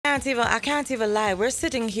can't even lie. We're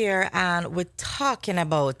sitting here and we're talking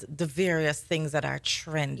about the various things that are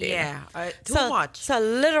trending. Yeah, too much. So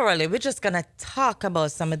literally, we're just gonna talk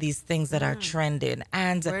about some of these things that are trending.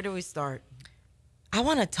 And where do we start? I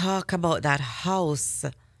want to talk about that house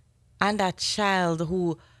and that child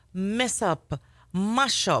who mash up,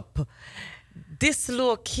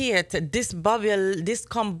 dislocate,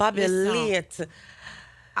 discombobulate,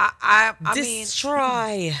 I mean,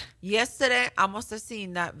 destroy. Yesterday, I must have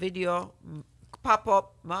seen that video pop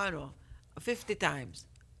up, I don't know, 50 times.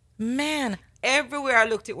 Man. Everywhere I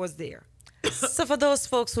looked, it was there. So for those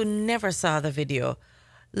folks who never saw the video,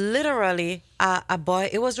 literally, a boy,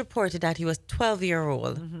 it was reported that he was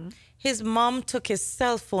 12-year-old. His mom took his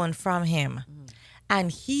cell phone from him. And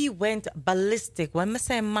he went ballistic. When I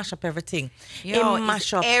say mash up everything, he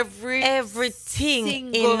mash up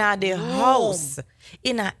everything in the house.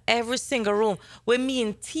 In every single room. We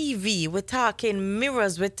mean TV, we're talking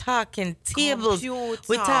mirrors, we're talking tables,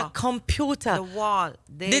 we talk computer. The wall,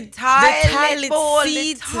 the toilet bowl,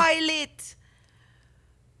 the toilet.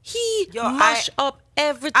 He mash up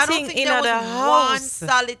everything in the house. One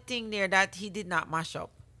solid thing there that he did not mash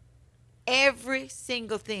up. Every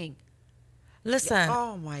single thing. Listen.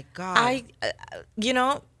 Oh my God.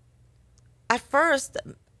 At first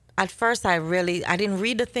I didn't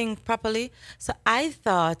read the thing properly. So I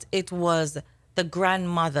thought it was the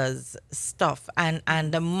grandmother's stuff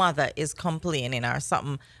and the mother is complaining or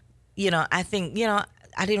something. I think, I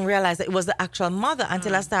didn't realize that it was the actual mother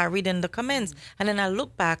until I started reading the comments. And then I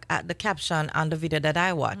looked back at the caption on the video that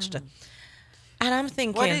I watched. And I'm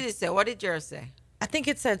thinking. What did it say? What did yours say? I think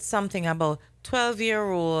it said something about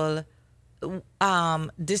 12-year-old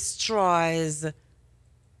destroys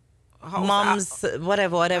mom's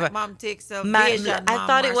whatever. My mom takes a vision. I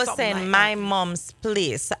thought it was saying my mom's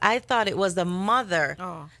place. I thought it was the mother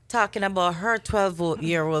talking about her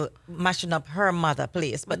 12-year-old mashing up her mother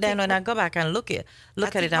place. But then when I go back and look at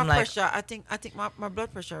it, I'm like, I think my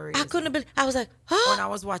blood pressure raised. I couldn't believe. I was like, huh? When I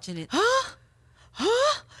was watching it. Huh?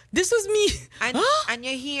 This was me. And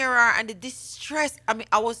you hear her and the distress. I mean,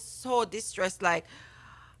 I was so distressed. Like,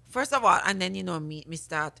 first of all, and then me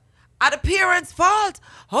start. At the parents' fault.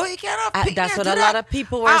 Oh, you cannot pick that's what a lot of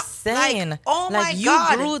people were saying. My you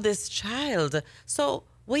God. grew this child. So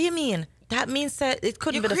what do you mean? That means that it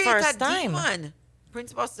couldn't be the first time. Demon.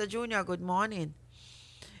 Prince Buster Jr., good morning.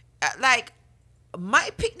 My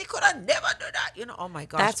picnic could have never do that. Oh my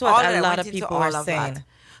gosh. That's what a lot of people were saying.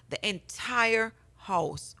 The entire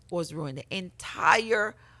house was ruined. The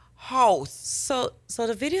entire house. So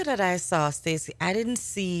the video that I saw, Stacey, I didn't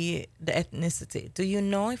see the ethnicity. Do you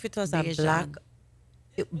know if it was a black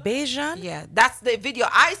Bajan? Yeah, that's the video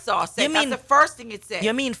I saw. That's the first thing it said.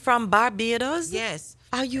 You mean from Barbados? Yes.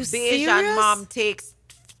 Are you serious? Bajan mom takes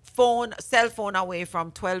cell phone away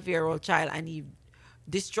from 12-year-old child and he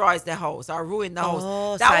destroys the house or ruin the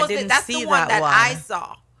house. That's the one that I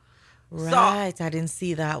saw. Right, I didn't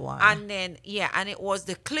see that one. And then, and it was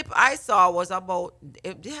the clip I saw was about,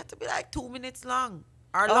 it had to be like 2 minutes long.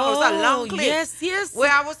 Or it was a long clip. Yes.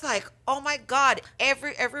 Where I was like, oh my God,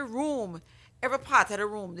 every room, every part of the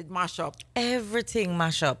room did mash up. Everything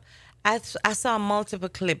mash up. I saw multiple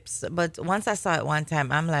clips, but once I saw it one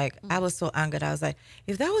time, I'm like, I was so angered. I was like,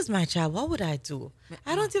 if that was my child, what would I do?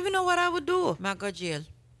 I don't even know what I would do. I go jail.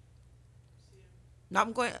 Now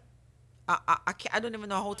I'm going... I don't even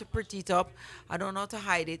know how to pretty it up. I don't know how to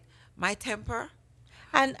hide it. My temper.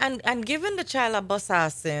 And given the child a bus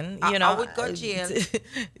assassin, I would go jail.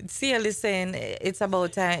 CL is saying it's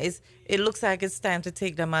about time. It looks like it's time to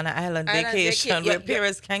take them on an island vacation where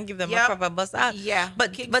parents can give them a proper bus out. Yeah.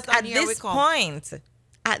 But at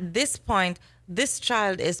this point, this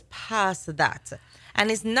child is past that.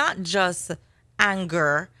 And it's not just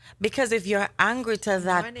anger, because if you're angry to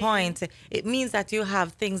that point, it means that you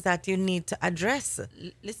have things that you need to address.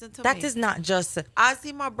 Listen to me. That is not just. As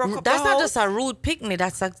him broke up that's not just a rude picnic.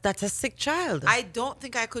 That's a sick child. I don't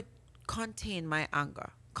think I could contain my anger,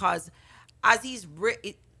 because as he's.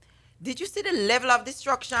 Did you see the level of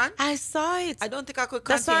destruction? I saw it. I don't think I could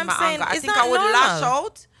contain my saying. anger. I think I would lash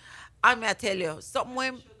out. I may tell you something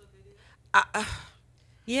when.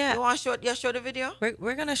 Yeah. You want to show the video?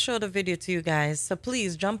 We're gonna show the video to you guys. So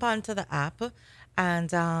please jump onto the app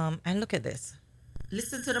and look at this.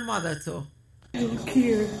 Listen to the mother too. I don't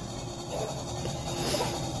care.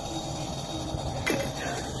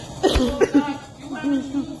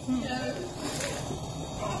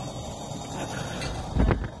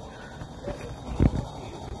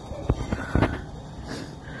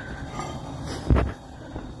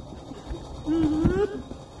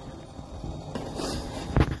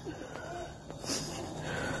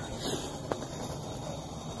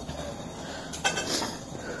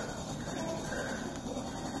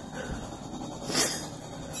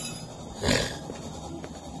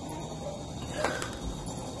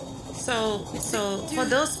 So for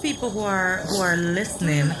those people who are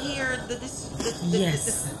listening, hear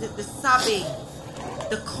yes, the sobbing,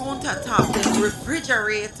 the countertop, the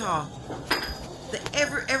refrigerator,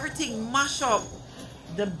 everything mash up,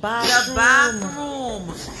 the the bathroom, bathroom.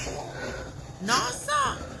 No,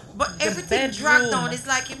 sir. But the everything dragged down. bedroom. It's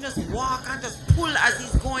like him just walk and just pull as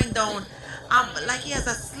he's going down. Like he has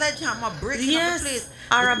a sledgehammer breaking up the place.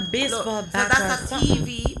 Or a baseball Look, bat so that's or a something.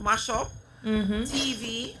 TV mash up.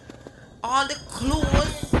 TV, all the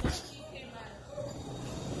clothes.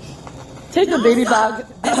 Take the baby bag.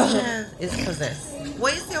 This child is possessed.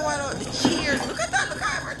 What you say about the chairs? Look at that. Look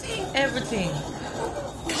at everything. Everything.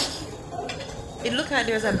 It look like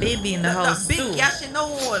there's a baby in the house big too. gash in the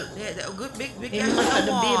hole. The good big It gash in look like the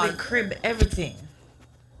the wall. baby crib. Everything.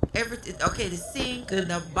 Everything. Okay, the sink, the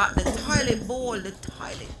toilet bowl,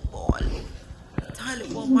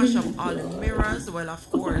 mash up all the mirrors. Well, of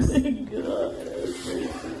course.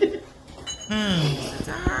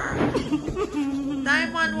 To her.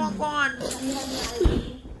 Diamond won't go on.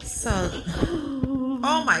 So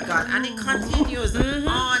Oh my God! And it continues on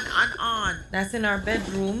and on. that's in our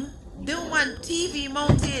bedroom. The one TV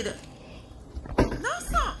mounted. No,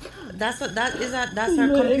 sir. That's what that is. That's our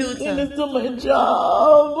computer. It's my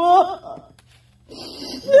job.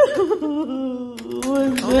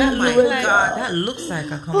 Oh, that my look like, God. that looks like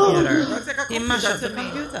a computer. Looks like a He mashed up computer the to me.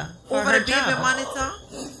 computer for Over her the baby job. monitor.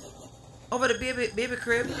 Over the baby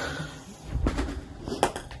crib.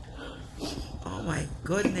 Oh my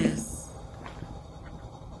goodness.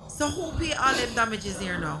 So who pay all them damages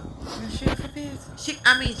here now? She have to pay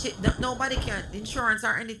it. Nobody can, insurance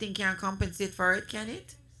or anything can compensate for it, can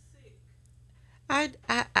it?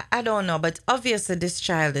 I don't know, but obviously this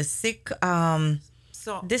child is sick.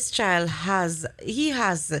 So This child has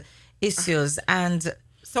issues, and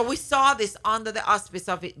so we saw this under the auspice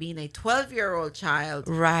of it being a 12-year-old child,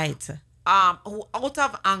 right, who out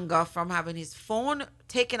of anger from having his phone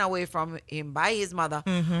taken away from him by his mother,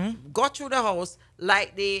 got through the house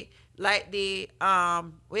like the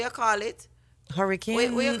what you call it?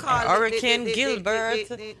 Hurricane Gilbert.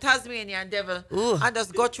 The Tasmanian devil, Ooh. and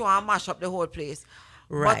just go through and mash up the whole place.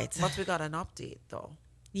 Right. But we got an update though.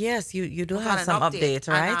 Yes, you do We have got some an updates,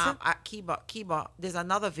 And, right? at Kiba, there's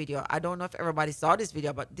another video. I don't know if everybody saw this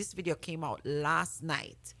video, but this video came out last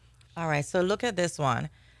night. All right, so look at this one.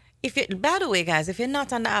 By the way, guys, if you're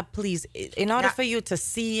not on the app, please, in order for you to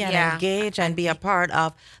see and engage and be a part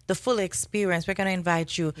of the full experience, we're going to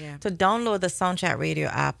invite you to download the Soundchat Radio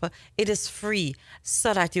app. It is free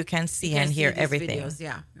so that you can see and hear these everything. Videos,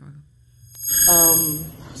 yeah.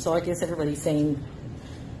 So I guess everybody's saying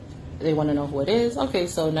they want to know who it is. Okay,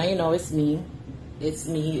 so now you know it's me. It's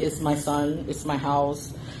me. It's my son. It's my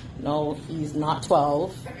house. No, he's not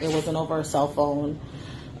 12. It wasn't over a cell phone.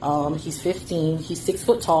 He's 15. He's 6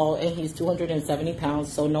 foot tall and he's 270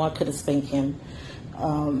 pounds. So no, I couldn't spank him.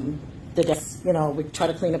 We try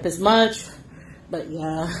to clean up as much, but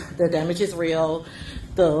yeah, the damage is real.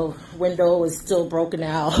 The window is still broken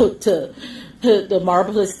out. The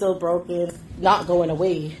marble is still broken, not going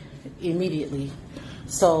away immediately.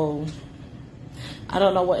 So I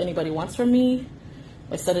don't know what anybody wants from me.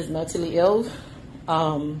 My son is mentally ill.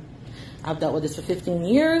 I've dealt with this for 15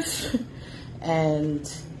 years,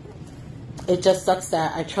 and it just sucks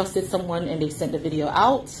that I trusted someone and they sent the video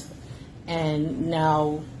out, and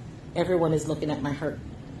now everyone is looking at my hurt.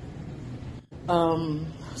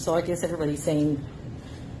 So I guess everybody's saying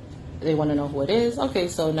they want to know who it is. Okay,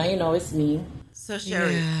 so now you know it's me. So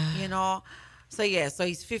Sherry, so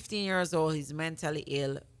he's 15 years old. He's mentally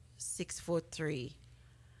ill, 6'3".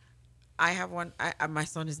 I have one. My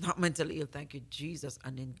son is not mentally ill, thank you Jesus,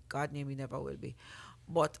 and in God's name he never will be.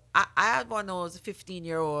 But I had one of those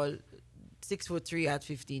 15-year-old, 6'3" at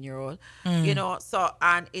 15-year-old. So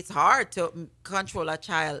and it's hard to control a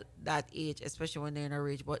child that age, especially when they're in a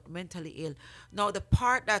rage. But mentally ill. Now the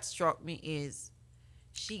part that struck me is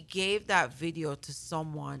she gave that video to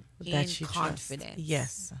someone in confidence.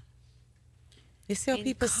 Yes. You see how in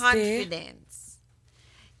people confidence,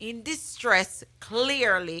 in distress,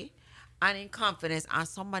 clearly, and in confidence, and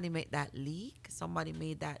somebody made that leak.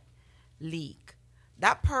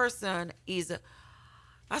 That person is.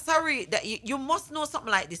 That's how that you must know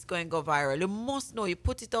something like this going to go viral. You must know. You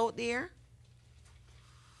put it out there.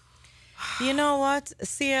 You know what,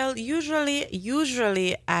 CL?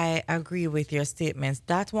 Usually I agree with your statements.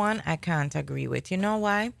 That one I can't agree with. You know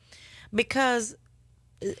why? Because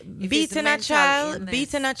beating a child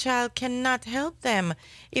cannot help them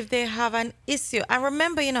if they have an issue. And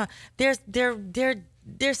remember, there's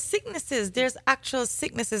sicknesses. There's actual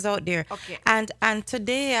sicknesses out there. Okay. And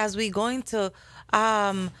today, as we go into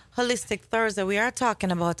Holistic Thursday, we are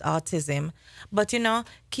talking about autism. But you know,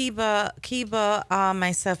 Kiba,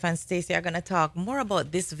 myself, and Stacey are gonna talk more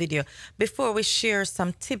about this video before we share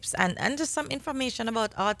some tips and just some information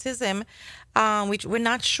about autism, which we're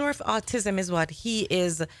not sure if autism is what he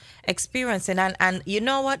is experiencing. And you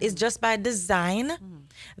know what? It's just by design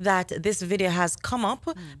that this video has come up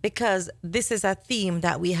because this is a theme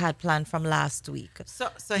that we had planned from last week. So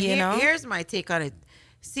here's my take on it.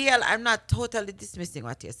 CL, I'm not totally dismissing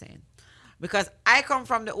what you're saying. Because I come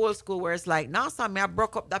from the old school where it's like, now son, me I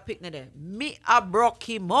broke up that picnic there. Me I broke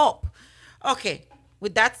him up. Okay.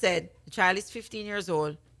 With that said, the child is 15 years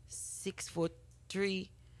old, 6'3",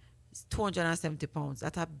 270 pounds.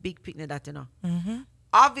 That's a big picnic that, you know.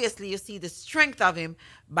 Obviously, you see the strength of him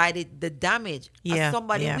by the damage. As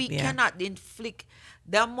somebody, we cannot inflict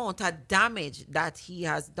the amount of damage that he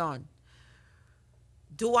has done.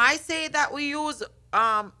 Do I say that we use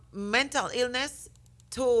mental illness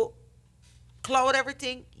to cloud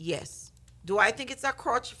everything? Yes. Do I think it's a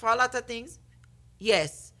crutch for a lot of things?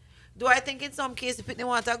 Yes. Do I think in some cases people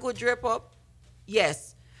want a good drape up?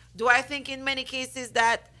 Yes. Do I think in many cases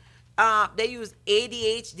that they use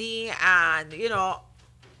ADHD and, you know,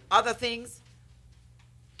 other things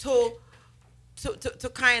to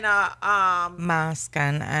kind of mask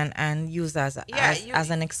and use as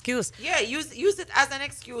an excuse. Yeah, use it as an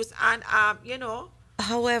excuse, and you know.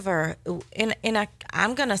 However,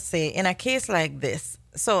 I'm gonna say in a case like this,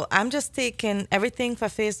 so I'm just taking everything for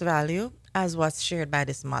face value as what's shared by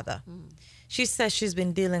this mother. She says she's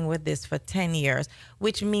been dealing with this for 10 years,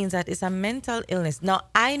 which means that it's a mental illness. Now,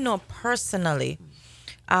 I know personally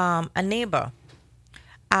a neighbor,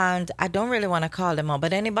 and I don't really want to call them out,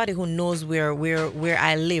 but anybody who knows where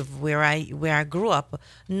I live, where I grew up,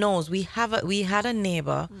 knows we had a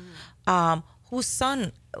neighbor whose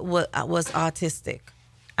son was autistic,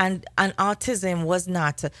 and autism was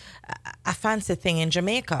not a fancy thing in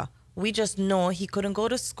Jamaica. We just know he couldn't go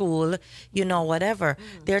to school, you know, whatever.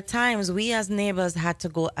 There are times we as neighbors had to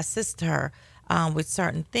go assist her with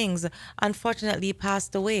certain things. Unfortunately, he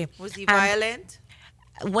passed away. Was he violent?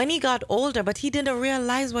 When he got older, but he didn't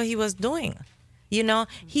realize what he was doing. You know,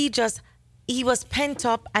 he was pent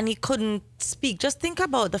up and he couldn't speak. Just think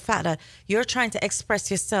about the fact that you're trying to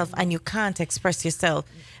express yourself and you can't express yourself.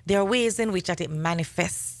 There are ways in which that it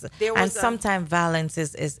manifests, and sometimes violence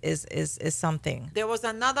is something. There was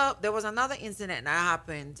another incident that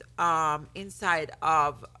happened inside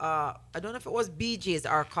of I don't know if it was BJ's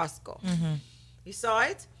or Costco. You saw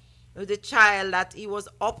it? The child that he was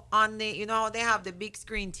up on the, you know, they have the big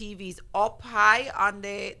screen TVs up high on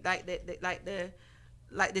the like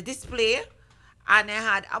the display, and they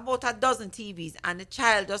had about a dozen TVs, and the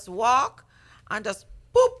child just walk and just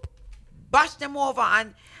boop, bash them over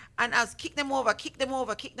and as kick them over,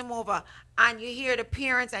 and you hear the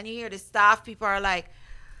parents and you hear the staff people are like,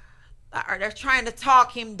 they're trying to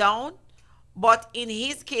talk him down. But in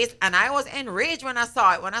his case, and I was enraged when I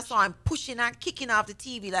saw it, when I saw him pushing and kicking off the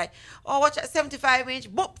TV, like, oh, watch that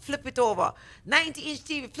 75-inch, boop, flip it over. 90-inch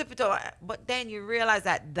TV, flip it over. But then you realize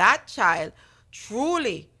that child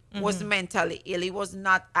truly was mentally ill. He was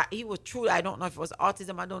not, he was truly, I don't know if it was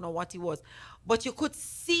autism, I don't know what he was. But you could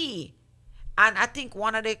see, and I think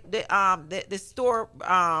one of the store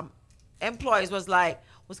employees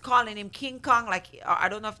was calling him King Kong, like, I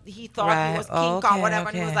don't know if he thought he was King Kong, whatever,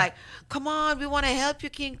 and he was like, come on, we want to help you,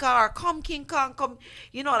 King Kong, or come, King Kong, come,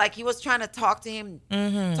 you know, like he was trying to talk to him,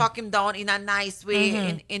 talk him down in a nice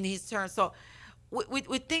way in his turn. So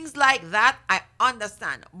with things like that, I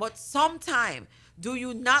understand, but sometimes, do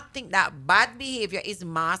you not think that bad behavior is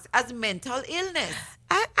masked as mental illness?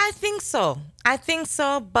 I think so. I think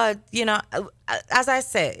so, but you know, as I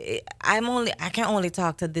said, I can only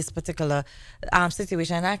talk to this particular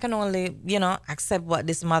situation. I can only, you know, accept what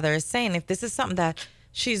this mother is saying. If this is something that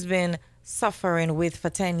she's been suffering with for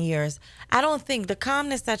 10 years, I don't think the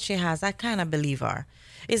calmness that she has, I kind of believe her.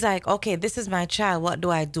 It's like, okay, this is my child. What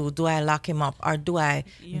do I do? Do I lock him up, or do I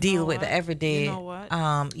deal with the everyday,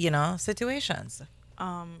 you know, situations?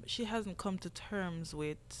 She hasn't come to terms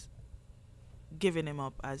with giving him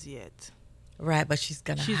up as yet. Right, but she's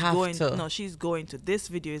going to. No, she's going to. This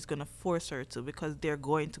video is going to force her to, because they're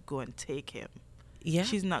going to go and take him. Yeah.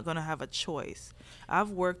 She's not going to have a choice.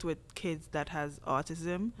 I've worked with kids that has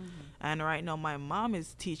autism, and right now my mom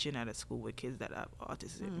is teaching at a school with kids that have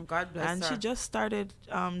autism. God bless her. And she just started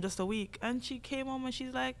just a week, and she came home and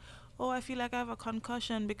she's like, oh, I feel like I have a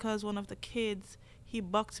concussion because one of the kids, he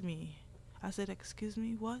bucked me. I said, excuse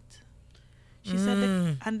me, what? She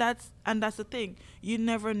said, and that's the thing. You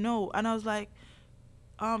never know. And I was like,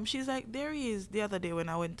 she's like, there he is the other day when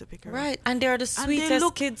I went to pick her up. Right, and they're the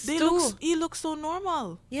sweetest kids too. He looks so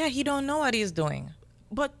normal. Yeah, he don't know what he's doing.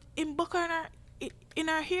 But in Bucker in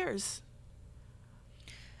our ears.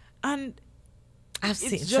 And I've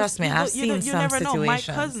seen, trust me, I've seen you some never situations.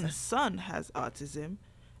 know. My cousin's son has autism,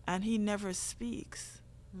 and he never speaks.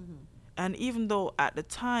 Mm-hmm. And even though at the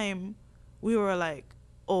time we were like,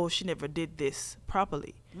 oh, she never did this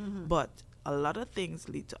properly, Mm-hmm. but a lot of things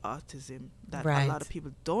lead to autism that Right. a lot of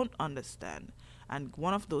people don't understand. And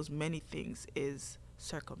one of those many things is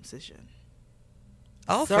circumcision.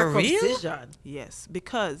 Oh, for real? Circumcision. Yes,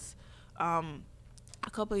 because a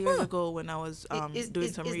couple of years ago when I was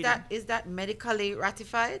doing some reading. Is that medically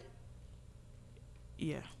ratified?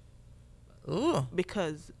 Yeah. Ooh.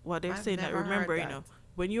 Because what they're I've saying, that never heard remember, you that. know,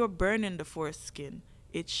 when you're burning the foreskin,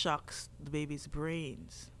 it shocks the baby's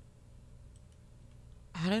brains.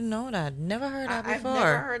 I didn't know that. Never heard that I've before.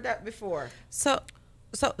 never heard that before. So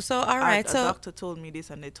all right. A So doctor told me this,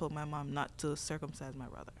 and they told my mom not to circumcise my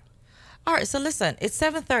brother. all right. So listen, it's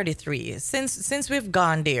 7:33. Since we've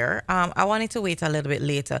gone there, I wanted to wait a little bit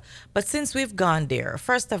later, but since we've gone there,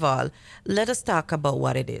 first of all, let us talk about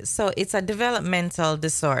what it is. So it's a developmental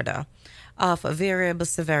disorder of variable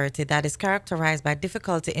severity that is characterized by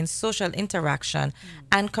difficulty in social interaction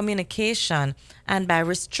and communication, and by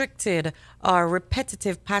restricted or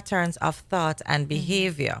repetitive patterns of thought and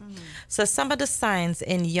behavior. So some of the signs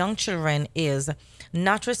in young children is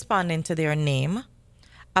not responding to their name,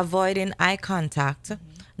 avoiding eye contact,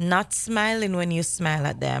 not smiling when you smile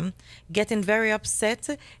at them, getting very upset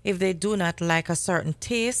if they do not like a certain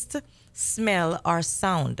taste, smell, or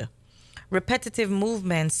sound. Repetitive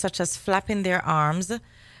movements such as flapping their arms,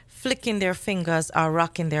 flicking their fingers, or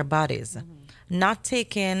rocking their bodies. Not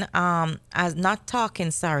talking as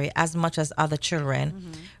much as other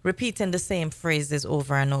children, repeating the same phrases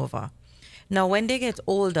over and over. Now, when they get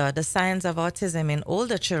older, the signs of autism in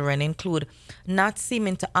older children include not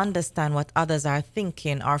seeming to understand what others are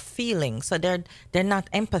thinking or feeling. So they're not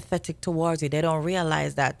empathetic towards you. They don't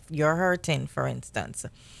realize that you're hurting, for instance.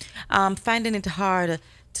 Finding it hard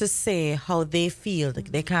to say how they feel.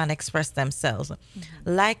 They can't express themselves.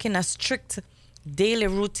 Liking a strict daily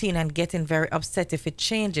routine and getting very upset if it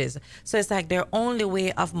changes. So it's like their only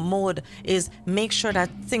way of mode is make sure that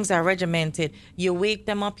things are regimented. You wake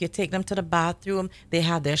them up, you take them to the bathroom, they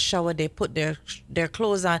have their shower, they put their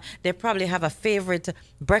clothes on, they probably have a favorite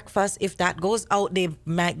breakfast. If that goes out, they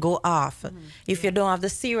might go off. If you don't have the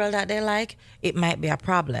cereal that they like, it might be a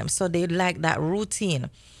problem. So they like that routine.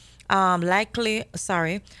 Having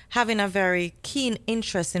a very keen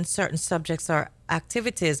interest in certain subjects or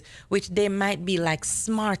activities, which they might be like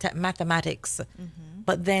smart at mathematics,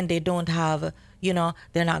 but then they don't have,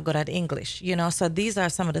 they're not good at English, So these are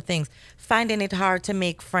some of the things. Finding it hard to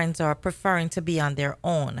make friends or preferring to be on their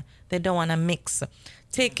own. They don't want to mix.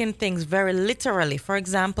 Taking things very literally. For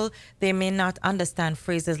example, they may not understand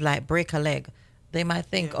phrases like break a leg. They might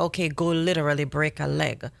think, okay, go literally break a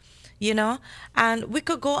leg. And we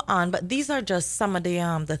could go on, but these are just some of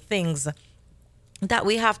the things that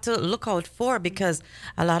we have to look out for, because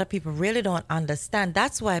a lot of people really don't understand.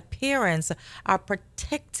 That's why parents are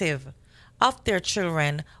protective of their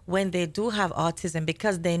children when they do have autism,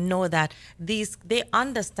 because they know that they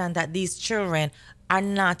understand that these children are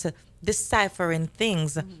not deciphering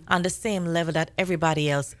things on the same level that everybody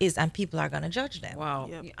else is, and people are going to judge them. Wow.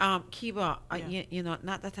 Yep. Kiba,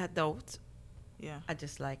 not that I doubt. Yeah. I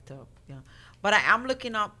just like to, But I am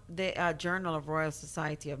looking up the Journal of Royal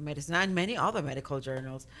Society of Medicine and many other medical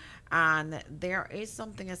journals. And there is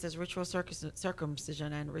something that says ritual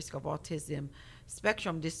circumcision and risk of autism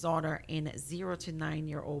spectrum disorder in 0 to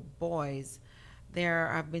 9-year-old boys. There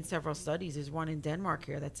have been several studies. There's one in Denmark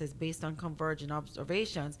here that says, based on convergent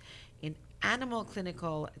observations in animal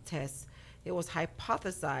clinical tests, it was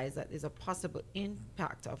hypothesized that there's a possible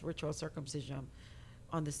impact of ritual circumcision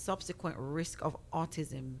on the subsequent risk of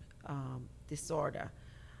autism disorder.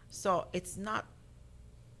 So it's not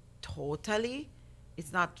totally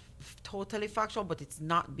factual, but it's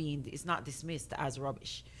not dismissed as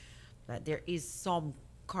rubbish. That there is some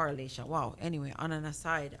correlation. Wow. Anyway, on an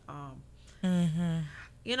aside,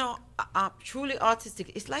 truly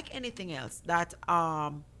autistic, it's like anything else that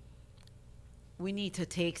we need to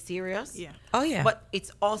take serious. Yeah. Oh, yeah. But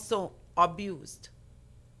it's also abused.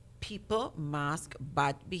 People mask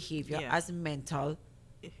bad behavior as mental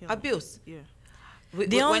abuse. Yeah.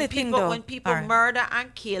 When people murder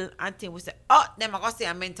and kill and things, we say, oh, them are going to say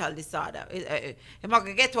a mental disorder. Them are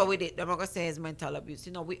going to get away with it. Them are going to say it's mental abuse.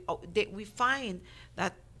 We find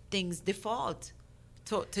that things default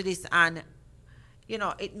to this, and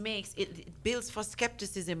it builds for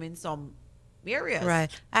skepticism in some areas. Right.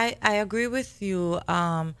 I agree with you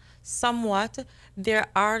somewhat. There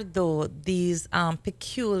are, though, these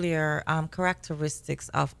peculiar characteristics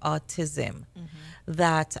of autism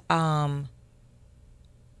that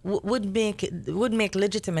would make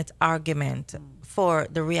legitimate argument for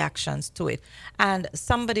the reactions to it. And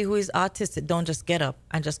somebody who is autistic don't just get up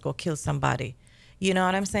and just go kill somebody. You know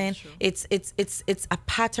what I'm saying? Sure. It's a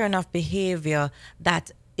pattern of behavior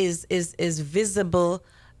that is visible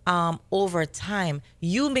over time.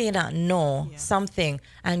 You may not know something,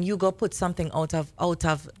 and you go put something out of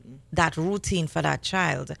that routine for that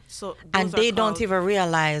child, So and those are they don't called- even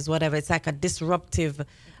realize whatever. It's like a disruptive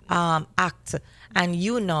act, and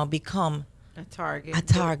you now become A target. a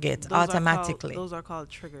target Those are automatically. those are called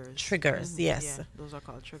triggers. Triggers, yes. Yeah, those are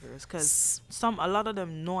called triggers because a lot of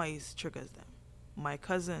them noise triggers them. My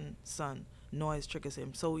cousin's son, noise triggers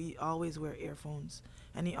him, so he always wear earphones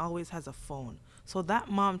and he always has a phone. So that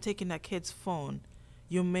mom taking that kid's phone,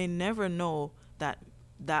 you may never know that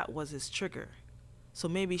that was his trigger. So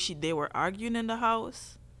maybe they were arguing in the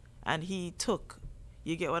house, and he took.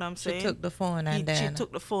 You get what I'm saying? She took the phone, and she then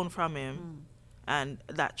took the phone from him, and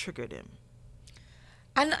that triggered him.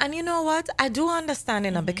 And you know what? I do understand,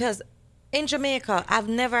 you know, because in Jamaica, I've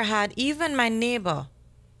never had, even my neighbor,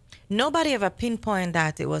 nobody ever pinpointed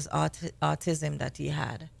that it was autism that he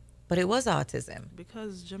had. But it was autism.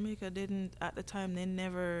 Because Jamaica didn't, at the time, they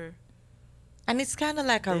never... And it's kind of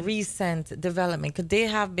like a recent development, because they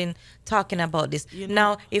have been talking about this. You know-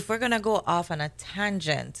 Now, if we're going to go off on a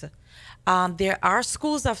tangent, there are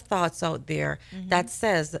schools of thoughts out there that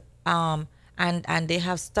says, and they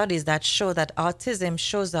have studies that show that autism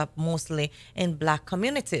shows up mostly in Black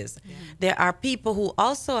communities. There are people who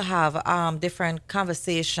also have different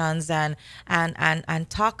conversations and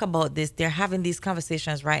talk about this. They're having these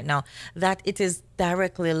conversations right now that it is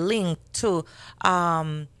directly linked to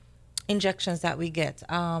injections that we get,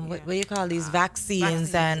 what do you call these,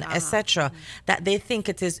 vaccines and etc. That they think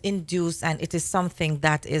it is induced and it is something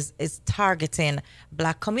that is targeting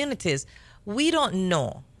Black communities. We don't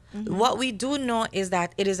know. What we do know is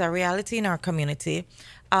that it is a reality in our community.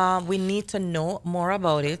 We need to know more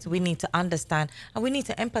about it. We need to understand, and we need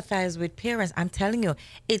to empathize with parents. I'm telling you,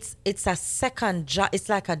 it's a second job. It's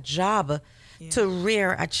like a job to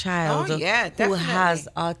rear a child who has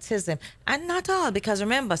autism. And not all, because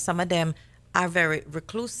remember, some of them are very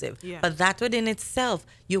reclusive. But that within itself,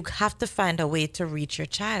 you have to find a way to reach your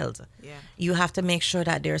child. You have to make sure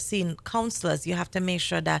that they're seeing counselors. You have to make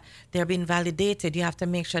sure that they're being validated. You have to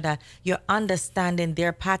make sure that you're understanding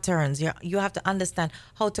their patterns. You have to understand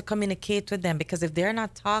how to communicate with them, because if they're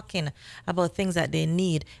not talking about things that they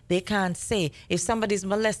need, they can't say. If somebody's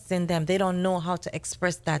molesting them, they don't know how to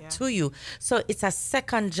express that to you. So it's a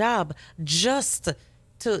second job just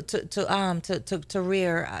to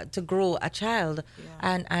rear, to grow a child,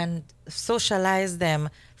 and socialize them,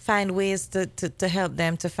 find ways to help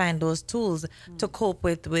them to find those tools to cope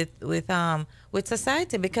with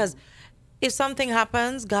society. Because if something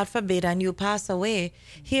happens, God forbid, and you pass away,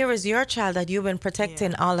 here is your child that you've been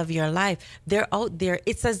protecting all of your life. They're out there.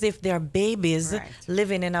 It's as if they're babies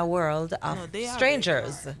living in a world of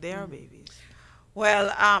strangers. They are babies.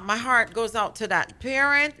 Well, my heart goes out to that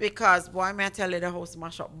parent, because, boy, may I tell you, the house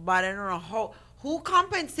smash up. But I don't know who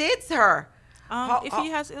compensates her. If he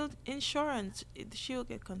has insurance, she'll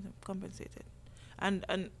get compensated. And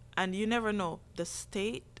you never know. The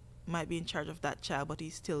state might be in charge of that child, but he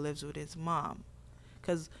still lives with his mom.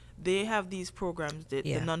 Because they have these programs, the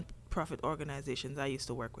non-profit organizations. I used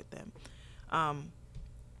to work with them.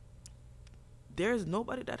 There's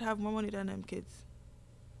nobody that have more money than them kids.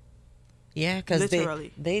 Yeah, because they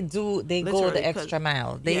go the extra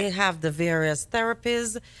mile. They have the various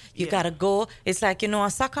therapies. You got to go. It's like, a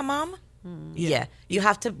soccer mom. You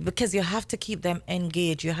have to, because you have to keep them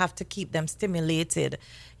engaged. You have to keep them stimulated.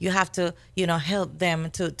 You have to, help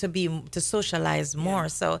them to socialize more.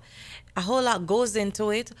 So a whole lot goes into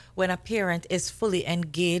it when a parent is fully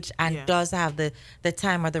engaged and does have the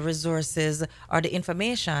time or the resources or the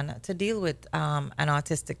information to deal with an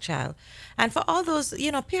autistic child. And for all those,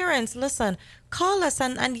 parents, listen, call us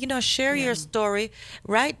and share your story.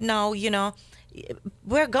 Right now,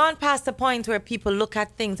 we're gone past the point where people look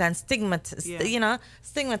at things and stigmatize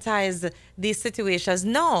these situations.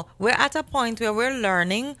 No, we're at a point where we're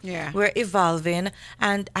learning, we're evolving,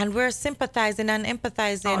 and we're sympathizing and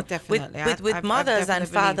empathizing with mothers and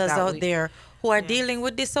fathers out there who are dealing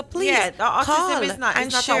with this. So please call is not, and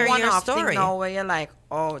it's not share a your one-off story. thing now where you're like,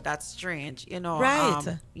 oh, that's strange,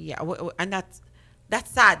 Right. And that's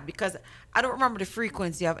sad, because I don't remember the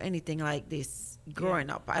frequency of anything like this growing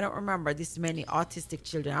up. I don't remember this many autistic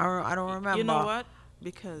children. I don't remember. You know what?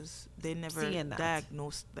 because they never Seeing that.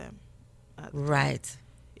 diagnosed them. Right.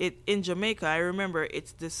 It in Jamaica, I remember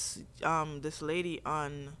it's this this lady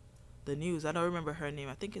on the news. I don't remember her name.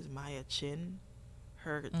 I think it's Maya Chin.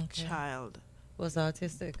 Her child Was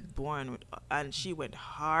autistic. born with, and she went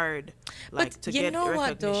hard, like, But to you get know what,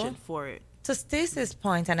 recognition though? for it. To Stacey's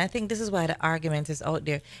point, and I think this is why the argument is out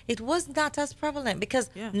there, it was not as prevalent because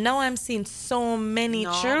now I'm seeing so many No,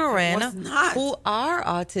 it children was not. who are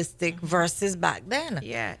autistic versus back then.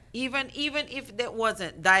 Yeah, even if that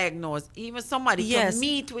wasn't diagnosed, even somebody Yes. to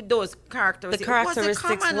meet with those characteristics, The characteristics it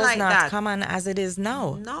wasn't common was like not that. common as it is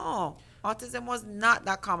now. No, autism was not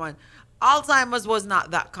that common. Alzheimer's was not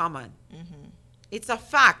that common. It's a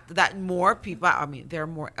fact that more people, I mean, there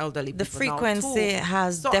are more elderly The people frequency now too.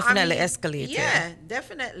 has So, definitely escalated. Yeah,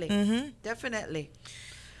 definitely. Definitely.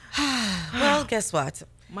 Well, guess what?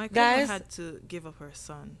 My cousin Guys, had to give up her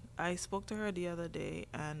son. I spoke to her the other day,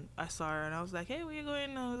 and I saw her, and I was like, "Hey, where you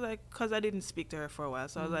going?" I was like, "Cause I didn't speak to her for a while,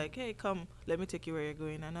 so I was like, "Hey, come, let me take you where you're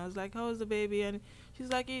going." And I was like, "How's the baby?" And she's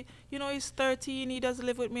like, he's 13. He doesn't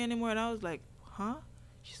live with me anymore." And I was like, "Huh?"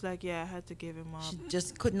 She's like, "Yeah, I had to give him up." She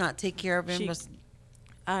just could not take care of him. She-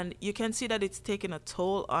 And you can see that it's taking a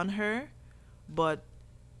toll on her, but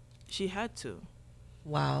she had to.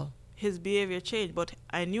 wow. His behavior changed, but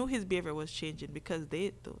I knew his behavior was changing because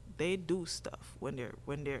they do stuff when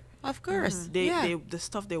they're Of course. they yeah. the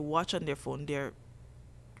stuff they watch on their phone, they're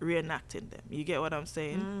reenacting them. You get what I'm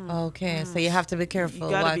saying? Okay, so you have to be careful.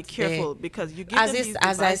 You gotta what be careful because you give as them is, these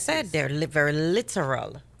as I said, devices. they're very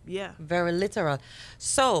literal. Yeah. Very literal.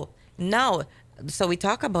 So now, so we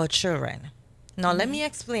talk about children. Now, let me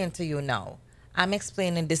explain to you now. I'm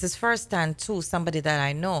explaining, this is firsthand to somebody that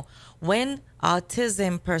I know. When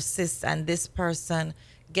autism persists and this person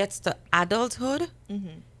gets to adulthood,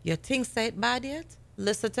 you think say it bad yet?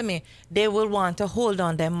 Listen to me. They will want to hold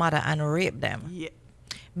on their mother and rape them Yeah.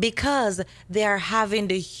 because they are having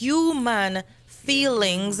the human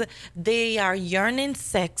feelings. They are yearning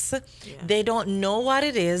sex. They don't know what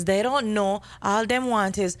it is. They don't know. All them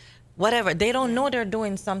want is whatever. They don't know they're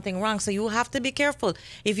doing something wrong. So you have to be careful.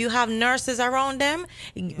 If you have nurses around them,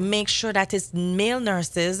 make sure that it's male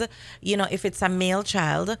nurses. If it's a male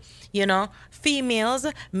child, females,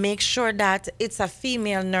 make sure that it's a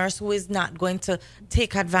female nurse who is not going to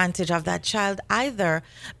take advantage of that child either,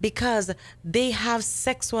 because they have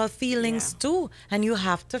sexual feelings too. And you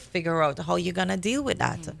have to figure out how you're going to deal with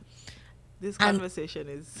that. This conversation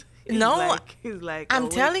is No, like I'm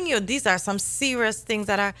telling you, these are some serious things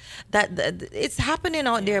that it's happening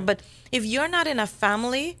out there. But if you're not in a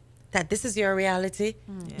family that this is your reality,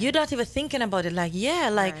 you're not even thinking about it. Like,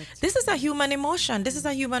 this is a human emotion. This is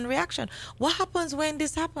a human reaction. What happens when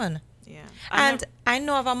this happens? Yeah. And I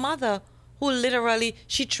know of a mother who literally,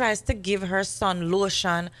 she tries to give her son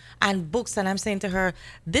lotion and books. And I'm saying to her,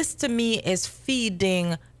 this to me is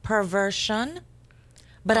feeding perversion.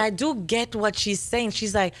 But I do get what she's saying.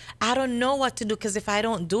 She's like, I don't know what to do because if I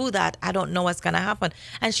don't do that, I don't know what's going to happen.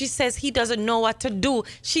 And she says he doesn't know what to do.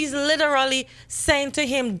 She's literally saying to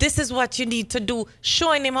him, this is what you need to do,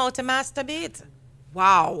 showing him how to masturbate.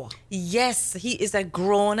 Wow. Yes, he is a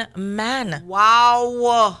grown man.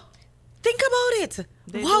 Wow. Think about it.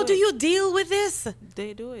 They How do do it. you deal with this?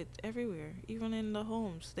 They do it everywhere, even in the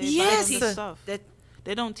homes. They Yes. buy them the stuff. That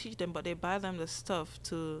They don't teach them, but they buy them the stuff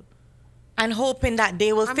to. And hoping that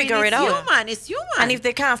they will I mean, figure it it's out. human. It's human. And if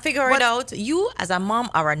they can't figure it out, you as a mom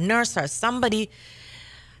or a nurse or somebody,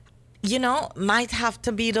 might have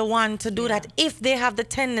to be the one to do that. If they have the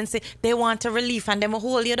tendency, they want a relief and them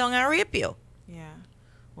hold you down and rape you. Yeah.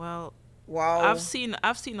 Well, wow. I've seen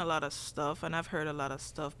a lot of stuff and I've heard a lot of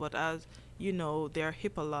stuff, but as you know, there are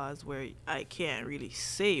HIPAA laws where I can't really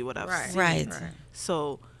say what I've seen. Right.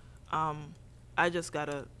 So, I just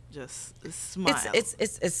gotta smile.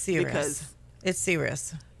 It's serious. Because it's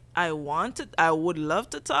serious. I would love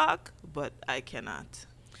to talk, but I cannot.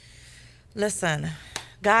 Listen,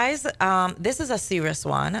 guys, this is a serious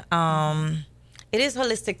one. It is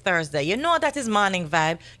Holistic Thursday. You know that is Morning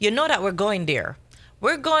Vibe. You know that we're going there.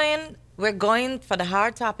 We're going for the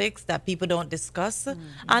hard topics that people don't discuss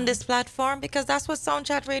on this platform, because that's what Sound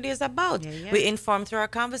Chat Radio is about. We inform through our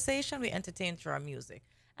conversation, we entertain through our music.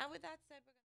 And with that said,